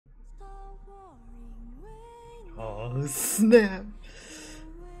Oh snap!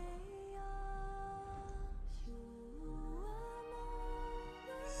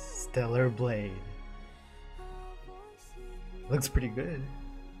 Stellar Blade. Looks pretty good.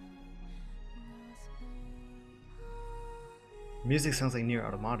 Music sounds like Nier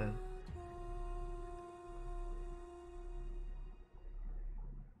Automata.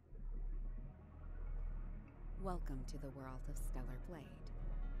 Welcome to the world of Stellar Blade.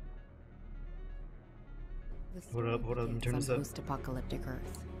 Hold up, turn this up. Post-apocalyptic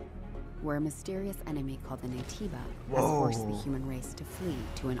Earth, where a mysterious enemy called the Naytiba has Whoa. forced the human race to flee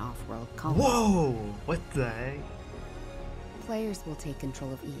to an off-world colony. Whoa! What the heck? Players will take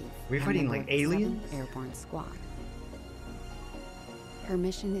control of Eve. We're fighting like aliens? 7th Airborne Squad. Her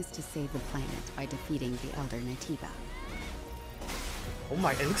mission is to save the planet by defeating the Elder Naytiba. Oh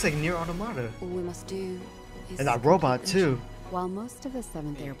my! It looks like Nier Automata. All we must do is And that robot too. While most of the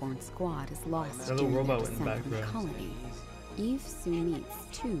 7th Airborne Squad is lost That little during their robot in the descent from the background. colony, Eve soon meets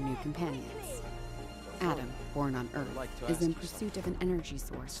two new companions. Adam, born on Earth, is in pursuit of an energy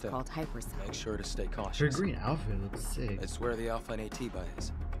source called hypercell. Make sure to stay cautious. Her green outfit looks sick. It's where the Alpha Naytiba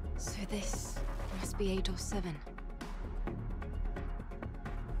is. So this must be 8 or 7.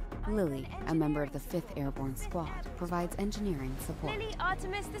 Lily, a member of the 5th Airborne Squad, provides engineering support. Lily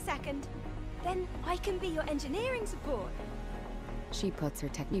Artemis II. Then I can be your engineering support. She puts her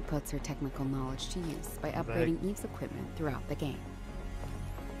technical knowledge to use by upgrading Eve's equipment throughout the game.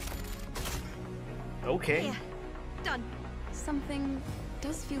 Okay. Yeah, done. Something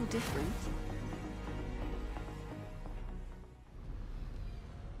does feel different.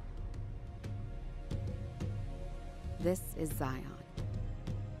 This is Zion,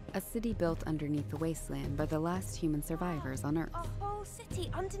 a city built underneath the wasteland by the last human survivors on Earth. A whole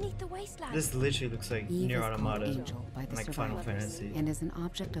city underneath the wasteland. This literally looks like Eve Nier is called Automata, Angel by the like Final survivors, Fantasy. and is an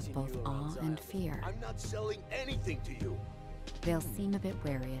object of both awe and fear. I'm not selling anything to you. They'll seem a bit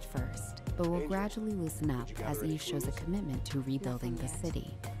wary at first, but will gradually loosen up as Eve shows a commitment to rebuilding the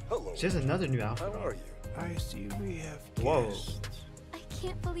city. Hello. She has another new outfit How on. are you? I see we have Whoa. guests. I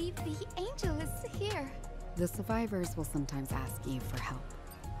can't believe the angel is here. The survivors will sometimes ask Eve for help.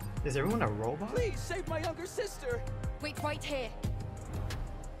 Is everyone a robot? Please save my younger sister. Wait right here.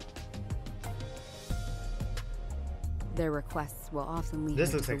 Their requests will often lead This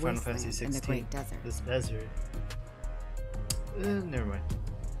them looks to like the Final Fantasy wasteland 16. in the Great Desert. This desert. Never mind.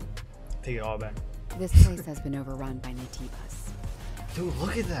 Take it all back. This place has been overrun by Naytibas Dude,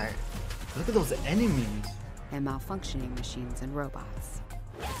 look at that. Look at those enemies. and malfunctioning machines and robots.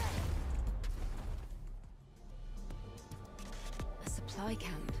 A supply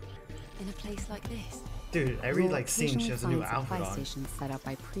camp in a place like this. Dude, every You'll like scene she occasionally has a new find outfit supply on. stations set up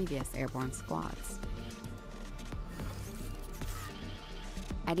by previous airborne squads.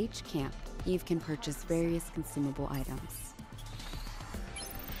 At each camp, Eve can purchase various consumable items,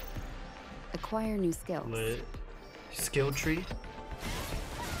 acquire new skills, Lit. Skill tree.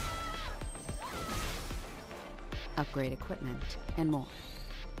 upgrade equipment, and more.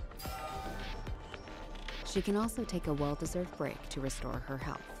 She can also take a well-deserved break to restore her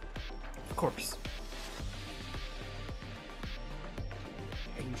health. Of course.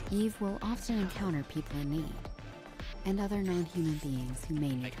 Eve will often encounter people in need, and other non-human beings who may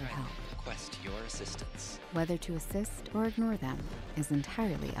need her help. Request your assistance. Whether to assist or ignore them is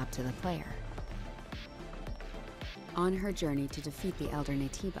entirely up to the player. On her journey to defeat the Elder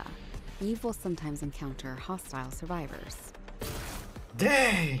Naytiba, Eve will sometimes encounter hostile survivors,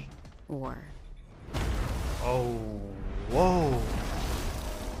 Dang! or Oh, whoa.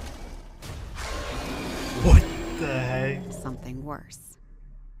 What the heck? something worse.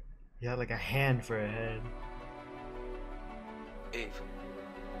 You had like a hand for a head. Eve,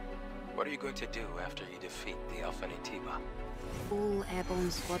 what are you going to do after you defeat the Alpha Naytiba? All airborne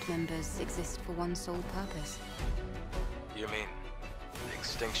squad members exist for one sole purpose. You mean the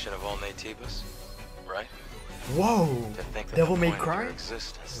extinction of all Naytibas, right? Whoa! To think that Devil the May point of Cry? your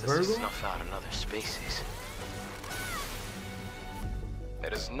existence is Virgo? to snuff out another species.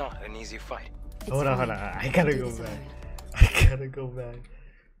 It is not an easy fight. It's Hold on, fine. I gotta Do go this back. alone. I gotta go back.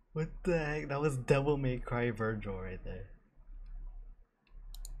 What the heck? That was Devil May Cry Virgil right there.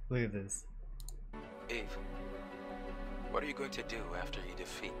 Look at this. Eve, what are you going to do after you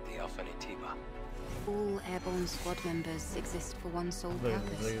defeat the Alpha Naytiba? All airborne squad members exist for one sole Look at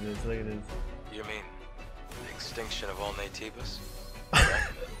this, purpose. look at this, look at this. You mean the extinction of all Naytibas?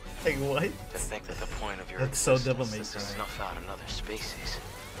 Like what? To think that the point of your That's so existence Devil May is to Cry. snuff out another species.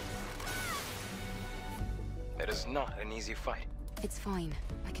 It is not an easy fight. It's fine.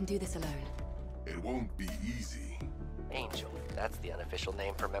 I can do this alone. It won't be easy. Angel. That's the unofficial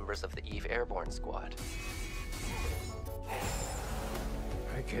name for members of the Eve Airborne Squad.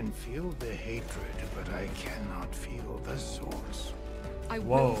 I can feel the hatred, but I cannot feel the source. I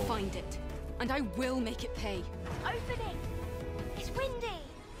Whoa. will find it, and I will make it pay. Opening! It's windy!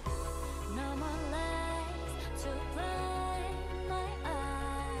 No more lies to blind my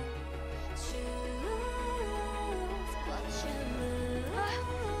eye. Choose what you lose.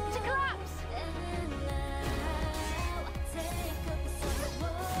 It's a collapse! And now take up some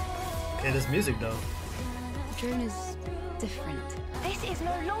more. Okay, this music though. The drone is different. This is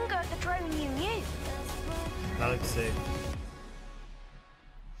no longer the drone you knew. That looks sick.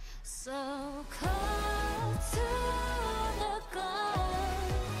 So close to the goal,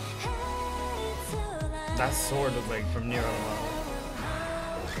 headed to the That sword looks like from near a mile.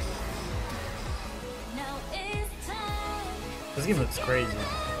 now it's time. This game looks crazy.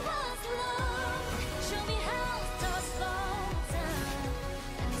 Show me how to slow down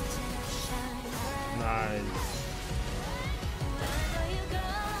and to shine bright. Nice. Wherever you go,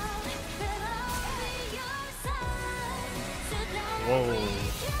 then I'll be your side. So don't Whoa. you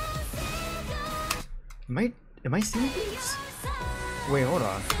Am I seeing these? Wait, hold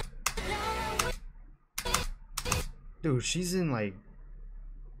on. Dude, she's in like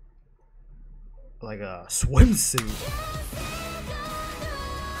a swimsuit.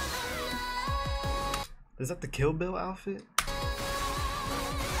 Is that the Kill Bill outfit?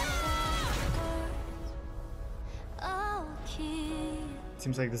 I'll keep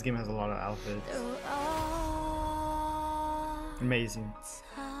Seems like this game has a lot of outfits. through all Amazing.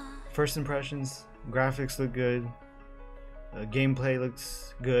 time. First impressions, graphics look good. Gameplay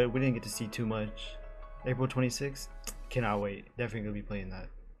looks good. We didn't get to see too much. April 26th, cannot wait. Definitely gonna be playing that.